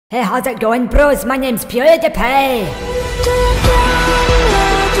Hey, how's it going, bros? My name's PewDiePie.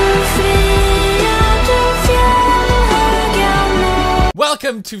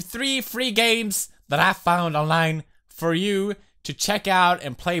 Welcome to 3 free games that I found online for you to check out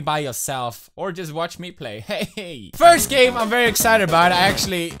and play by yourself, or just watch me play. Hey! First game I'm very excited about. I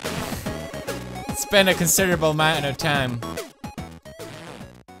actually spent a considerable amount of time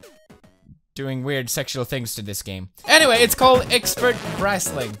doing weird sexual things to this game. Anyway, it's called Expert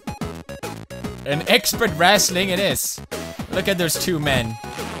Wrestling. And expert wrestling it is. Look at those two men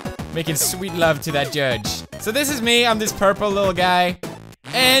making sweet love to that judge. So this is me, I'm this purple little guy.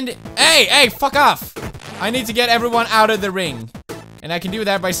 And, hey, fuck off! I need to get everyone out of the ring. And I can do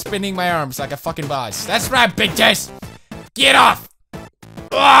that by spinning my arms like a fucking boss. That's right, bitches! Get off!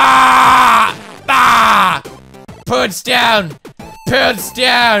 Ah! Ah! Puts down! Puts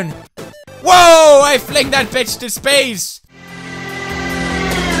down! Whoa! I fling that bitch to space!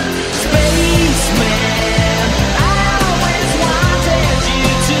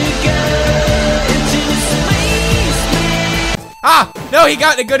 Ah! No, he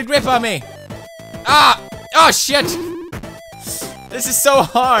got a good grip on me! Ah! Oh, shit! This is so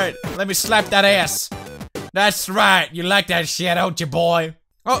hard! Let me slap that ass! That's right! You like that shit, don't you, boy?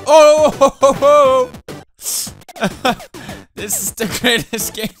 Oh! This is the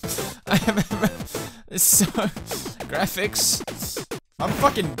greatest game I have ever... This is so... Graphics... I'm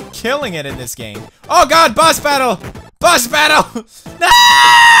fucking killing it in this game. Oh god, boss battle! Boss battle! No!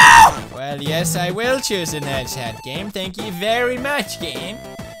 Well, yes, I will choose a nice hat game. Thank you very much, game.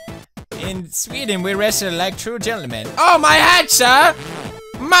 In Sweden, we wrestle like true gentlemen. Oh, my hat, sir!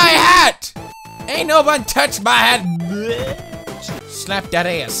 My hat! Ain't no one touched my hat. Slap that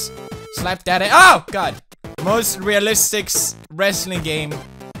ass. Slap that ass. Oh, god. Most realistic wrestling game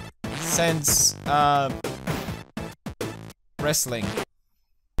since, wrestling.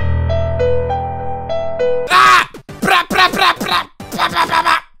 Ah! Bra, bra, bra, bra, bra, bra, bra, bra,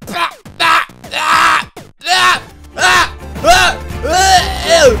 bra, ah, ah, ah, ah,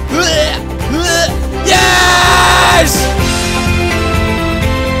 yes!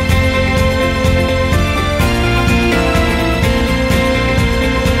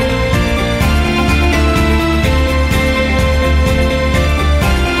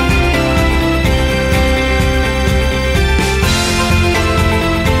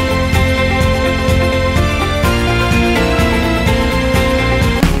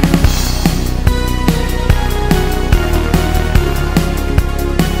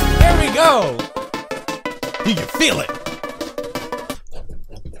 Do you feel it?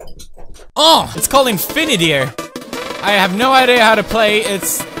 Oh, it's called Infinity. I have no idea how to play.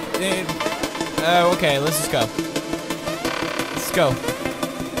 It's... okay, let's just go. Let's go.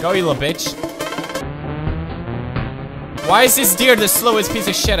 Go, you little bitch. Why is this deer the slowest piece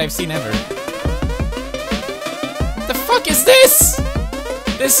of shit I've seen ever? What the fuck is this?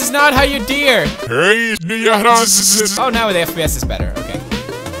 This is not how you deer. Oh, now the FPS is better. Okay.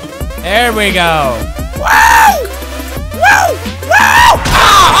 There we go. Woo! Woo! Woo! Ah!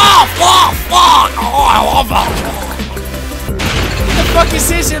 Oh, fuck! Oh, I love that. What the fuck is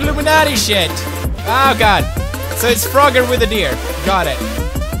this Illuminati shit? Oh god. So it's Frogger with a deer. Got it.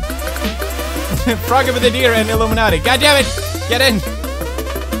 Frogger with a deer and Illuminati. God damn it! Get in!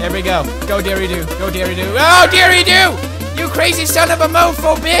 There we go. Go Deary Doo. Go Deary Doo. Oh, Deary Doo! You crazy son of a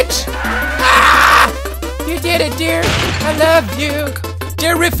mofo, bitch! Ah! You did it, dear. I love you.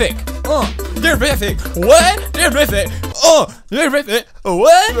 Terrific. Terrific! What? Terrific! Oh! Terrific!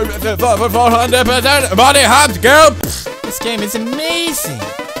 What? 400% body hops, girl! This game is amazing!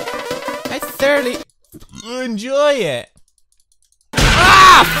 I thoroughly enjoy it.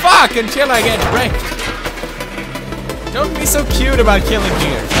 Ah! Fuck! Until I get wrecked. Don't be so cute about killing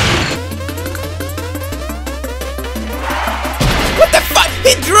deer. What the fuck?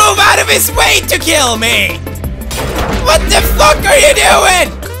 He drove out of his way to kill me! What the fuck are you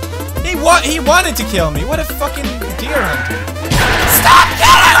doing? He wanted to kill me. What a fucking deer hunter. Stop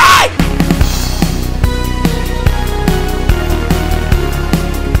killing me!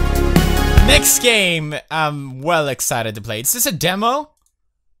 Next game, I'm well excited to play. It's just a demo,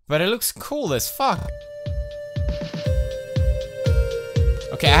 but it looks cool as fuck.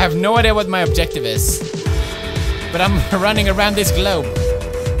 Okay, I have no idea what my objective is, but I'm running around this globe.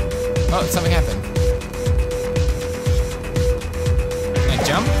 Oh, something happened. Can I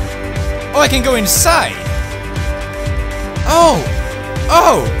jump? Oh, I can go inside! Oh!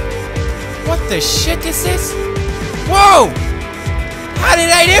 Oh! What the shit is this? Whoa! How did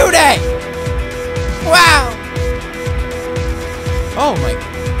I do that? Wow! Oh my...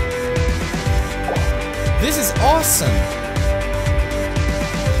 This is awesome!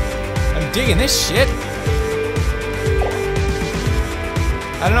 digging this shit.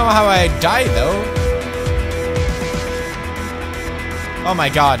 I don't know how I died though. Oh my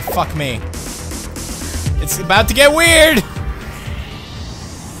god, fuck me. It's about to get weird!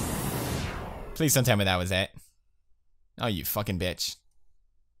 Please don't tell me that was it. Oh, you fucking bitch.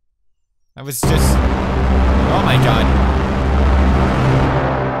 I was just... Oh my god.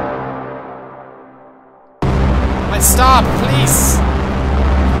 Let's stop, please!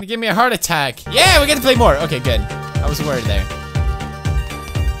 You're gonna give me a heart attack. Yeah, we get to play more! Okay, good. I was worried there.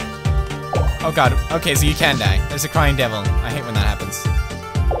 Oh god, okay, so you can die. There's a crying devil. I hate when that happens.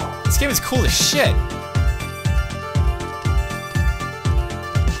 This game is cool as shit.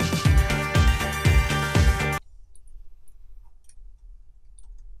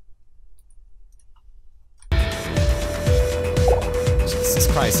 Jesus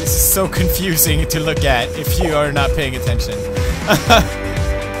Christ, this is so confusing to look at if you are not paying attention.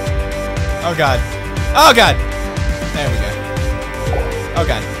 Oh god. Oh god! There we go. Oh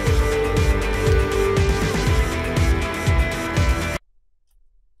god.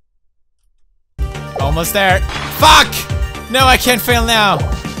 Almost there. Fuck! No, I can't fail now.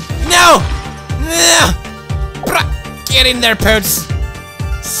 No! No! Get in there, Poots.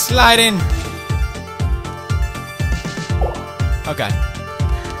 Slide in. Okay.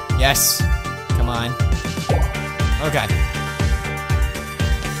 Yes. Come on. Okay.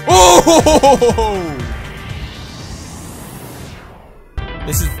 Oh!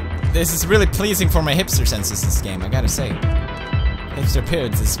 This is really pleasing for my hipster senses, this game, I gotta say. Hipster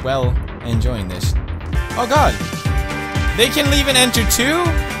Poots is well enjoying this. Oh god! They can leave and enter too?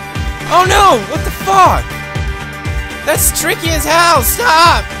 Oh no! What the fuck? That's tricky as hell!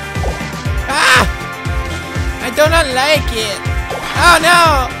 Stop! Ah! I do not like it! Oh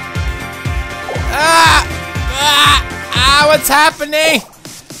no! Ah! Ah! Ah! What's happening?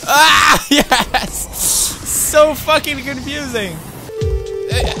 Ah! Yes! So fucking confusing!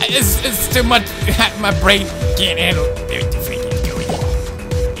 It's too much. My brain can't handle it.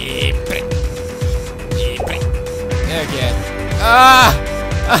 Okay.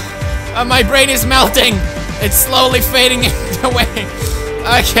 My brain is melting. It's slowly fading away.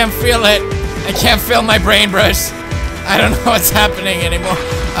 I can't feel it. I can't feel my brain, bros. I don't know what's happening anymore.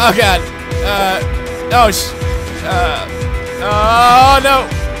 Oh god. Oh no.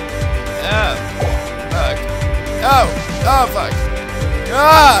 Fuck. Oh fuck.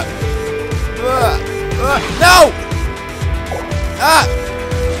 No. No.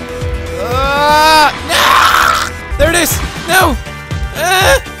 There it is! No!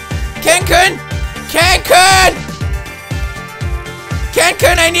 Cancun! Cancun!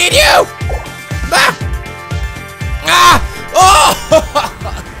 Cancun, I need you! Ah! Ah! Oh!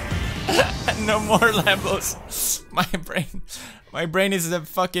 No more levels. My brain is a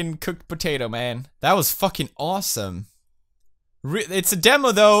fucking cooked potato, man. That was fucking awesome. It's a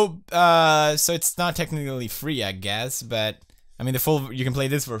demo though, so it's not technically free, I guess, but I mean you can play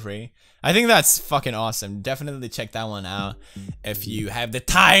this for free. I think that's fucking awesome. Definitely check that one out if you have the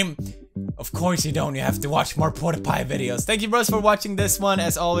time. Of course you don't, you have to watch more PewDiePie videos. Thank you bros for watching this one.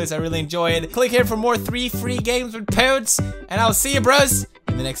 As always, I really enjoyed it. Click here for more 3 free games with Pewds, and I'll see you bros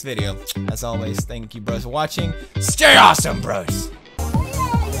in the next video. As always, thank you bros for watching. Stay awesome, bros.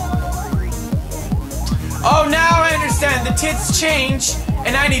 Oh, now I understand. The tits change,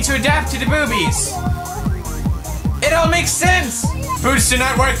 and I need to adapt to the boobies. It all makes sense. Boots do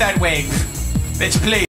not work that way. Bitch, please.